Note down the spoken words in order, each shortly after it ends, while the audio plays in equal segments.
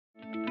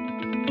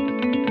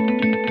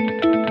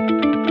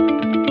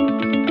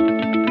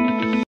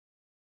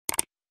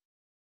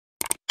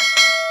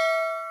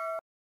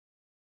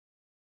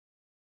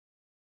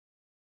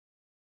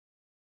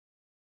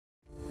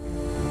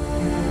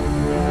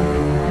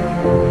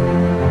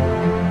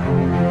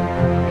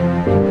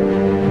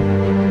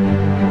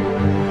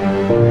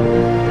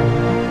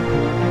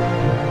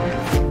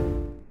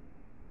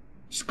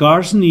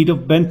Scarce need of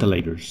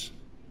ventilators.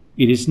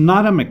 It is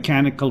not a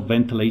mechanical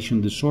ventilation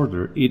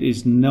disorder. It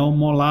is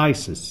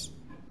pneumolysis.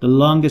 The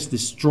lung is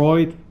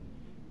destroyed,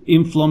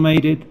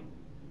 inflamed,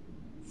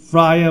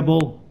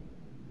 friable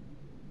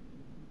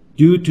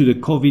due to the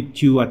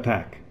COVID-2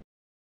 attack.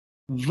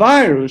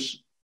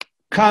 Virus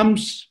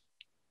comes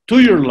to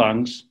your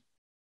lungs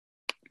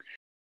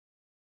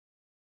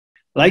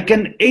like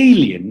an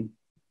alien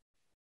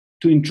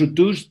to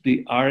introduce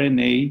the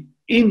RNA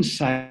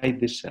inside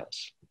the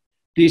cells.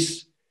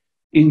 This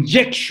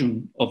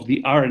injection of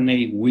the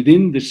RNA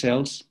within the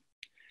cells,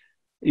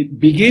 it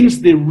begins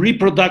the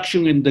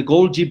reproduction in the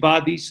Golgi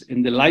bodies,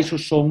 in the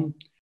lysosome,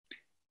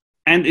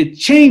 and it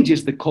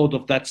changes the code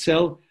of that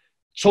cell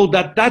so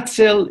that that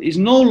cell is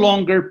no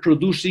longer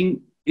producing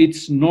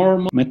its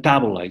normal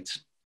metabolites.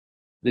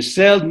 The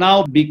cell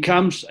now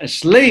becomes a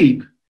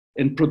slave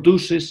and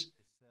produces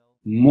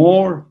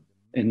more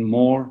and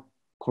more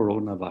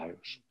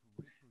coronavirus.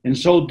 And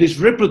so this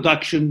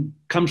reproduction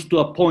comes to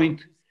a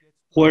point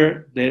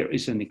where there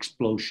is an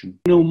explosion.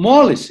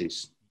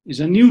 Pneumolysis is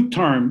a new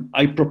term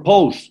I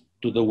propose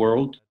to the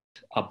world,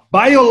 a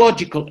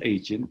biological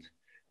agent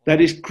that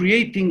is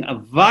creating a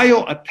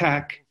viral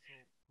attack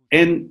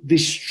and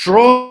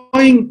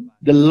destroying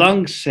the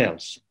lung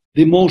cells,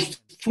 the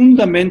most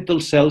fundamental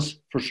cells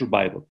for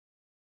survival.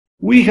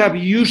 We have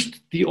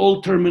used the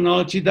old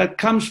terminology that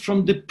comes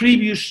from the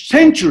previous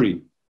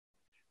century.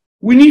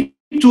 We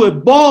need to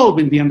evolve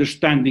in the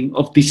understanding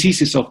of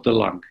diseases of the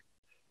lung.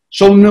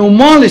 So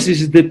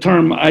pneumolysis is the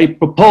term I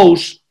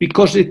propose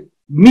because it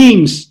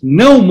means,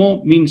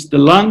 pneumo means the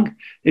lung,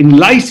 and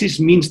lysis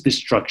means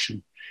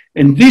destruction.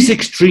 And this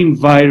extreme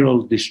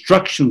viral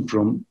destruction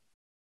from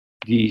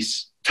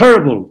this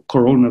terrible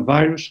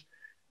coronavirus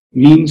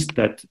means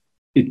that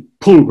it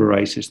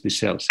pulverizes the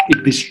cells.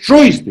 It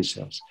destroys the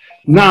cells.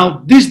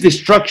 Now, this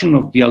destruction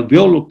of the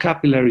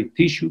alveolo-capillary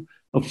tissue,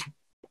 of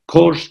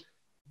course,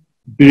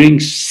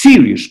 brings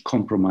serious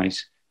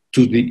compromise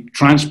to the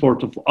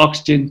transport of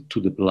oxygen to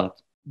the blood.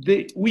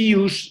 We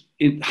use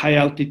in high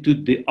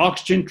altitude the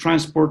oxygen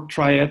transport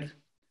triad,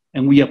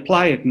 and we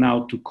apply it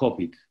now to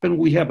COVID. And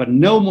we have a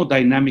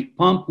pneumodynamic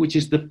pump, which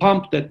is the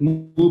pump that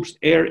moves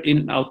air in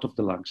and out of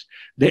the lungs.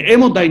 The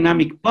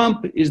hemodynamic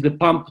pump is the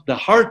pump, the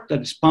heart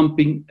that is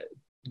pumping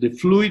the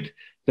fluid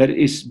that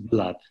is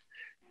blood.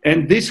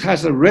 And this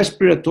has a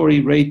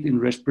respiratory rate in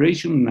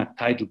respiration and a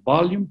tidal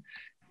volume.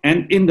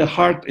 And in the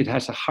heart, it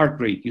has a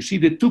heart rate. You see,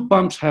 the two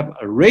pumps have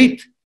a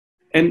rate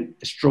and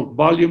stroke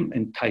volume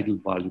and tidal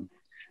volume.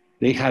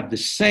 They have the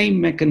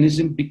same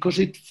mechanism because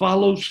it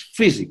follows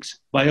physics.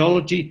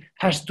 Biology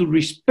has to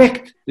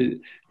respect the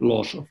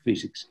laws of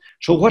physics.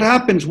 So what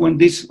happens when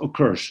this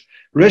occurs?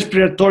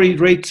 Respiratory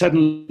rate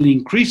suddenly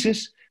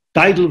increases,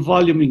 tidal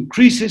volume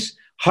increases,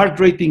 heart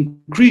rate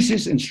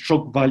increases, and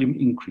stroke volume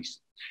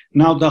increases.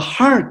 Now the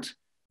heart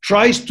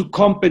tries to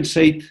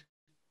compensate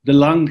the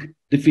lung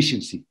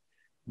deficiency,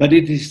 but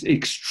it is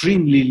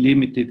extremely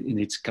limited in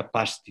its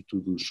capacity to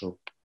do so.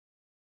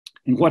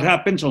 And what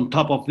happens on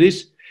top of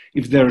this?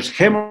 If there's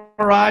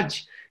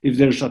hemorrhage, if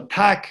there's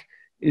attack,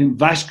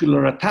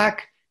 vascular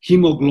attack,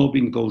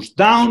 hemoglobin goes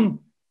down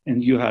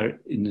and you are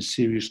in a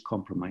serious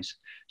compromise.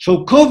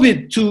 So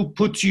COVID-2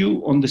 puts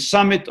you on the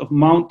summit of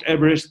Mount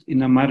Everest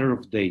in a matter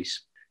of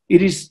days.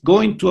 It is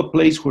going to a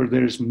place where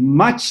there is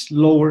much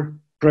lower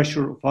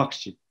pressure of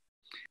oxygen.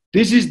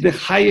 This is the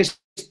highest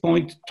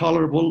point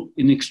tolerable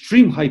in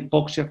extreme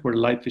hypoxia where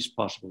life is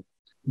possible.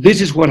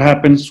 This is what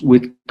happens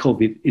with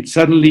COVID. It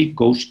suddenly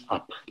goes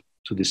up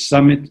to the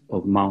summit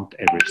of Mount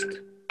Everest.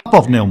 On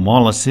top of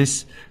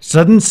pneumolysis,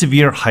 sudden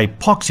severe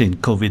hypoxia in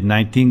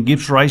COVID-19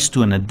 gives rise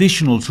to an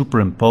additional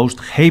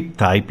superimposed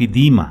HAPE-type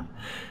edema,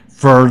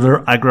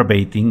 further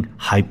aggravating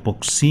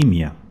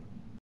hypoxemia.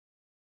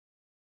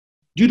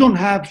 You don't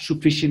have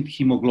sufficient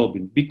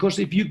hemoglobin because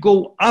if you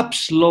go up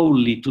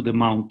slowly to the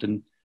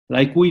mountain,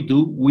 like we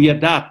do, we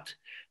adapt.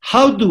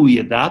 How do we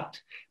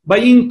adapt? By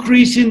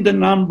increasing the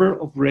number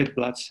of red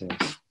blood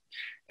cells.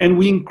 And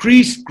we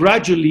increase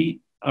gradually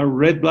our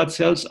red blood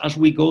cells as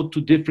we go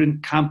to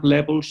different camp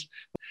levels,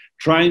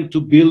 trying to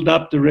build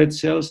up the red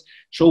cells.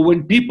 So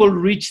when people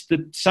reach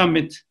the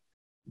summit,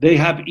 they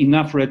have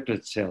enough red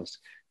blood cells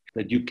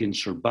that you can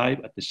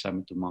survive at the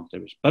summit of Mount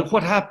Everest. But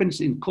what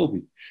happens in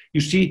COVID?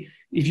 You see,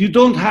 if you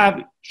don't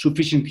have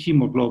sufficient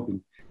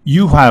hemoglobin,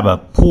 you have a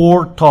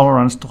poor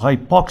tolerance to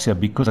hypoxia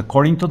because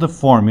according to the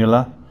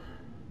formula,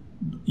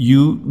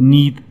 you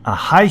need a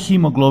high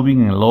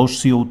hemoglobin and low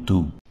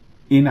CO2.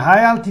 In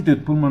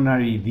high-altitude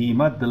pulmonary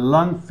edema, the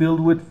lung filled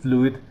with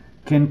fluid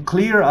can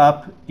clear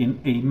up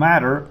in a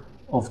matter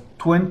of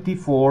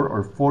 24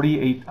 or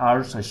 48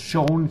 hours as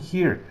shown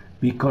here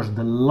because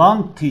the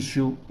lung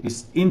tissue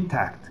is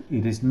intact.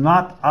 It is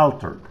not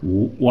altered.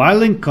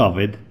 While in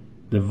COVID,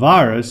 the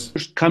virus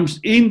comes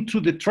into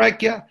the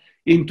trachea,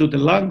 into the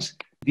lungs,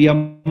 the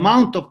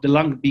amount of the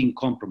lung being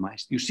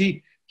compromised. You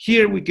see,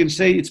 here we can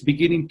say it's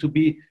beginning to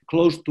be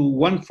close to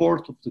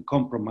 1/4 of the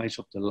compromise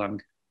of the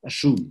lung,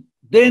 assumed.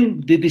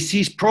 Then the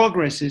disease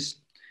progresses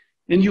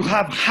and you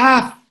have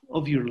half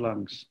of your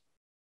lungs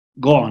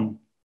gone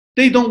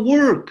They don't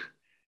work.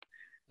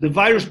 The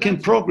virus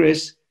can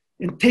progress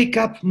and take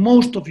up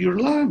most of your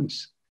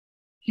lungs.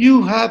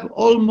 You have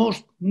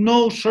almost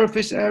no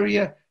surface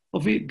area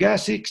of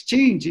gas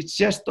exchange. It's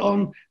just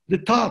on the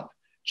top.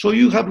 So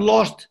you have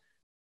lost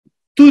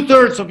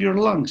 2/3 of your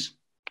lungs.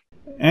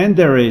 And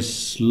there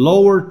is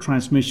lower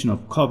transmission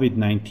of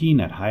COVID-19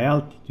 at high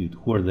altitude,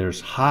 where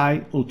there's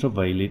high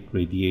ultraviolet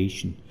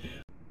radiation.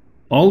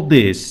 All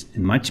this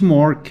and much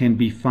more can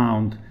be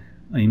found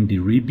in the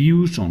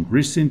reviews on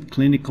recent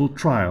clinical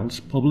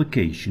trials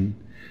publication,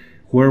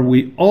 where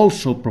we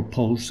also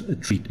propose a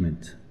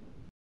treatment.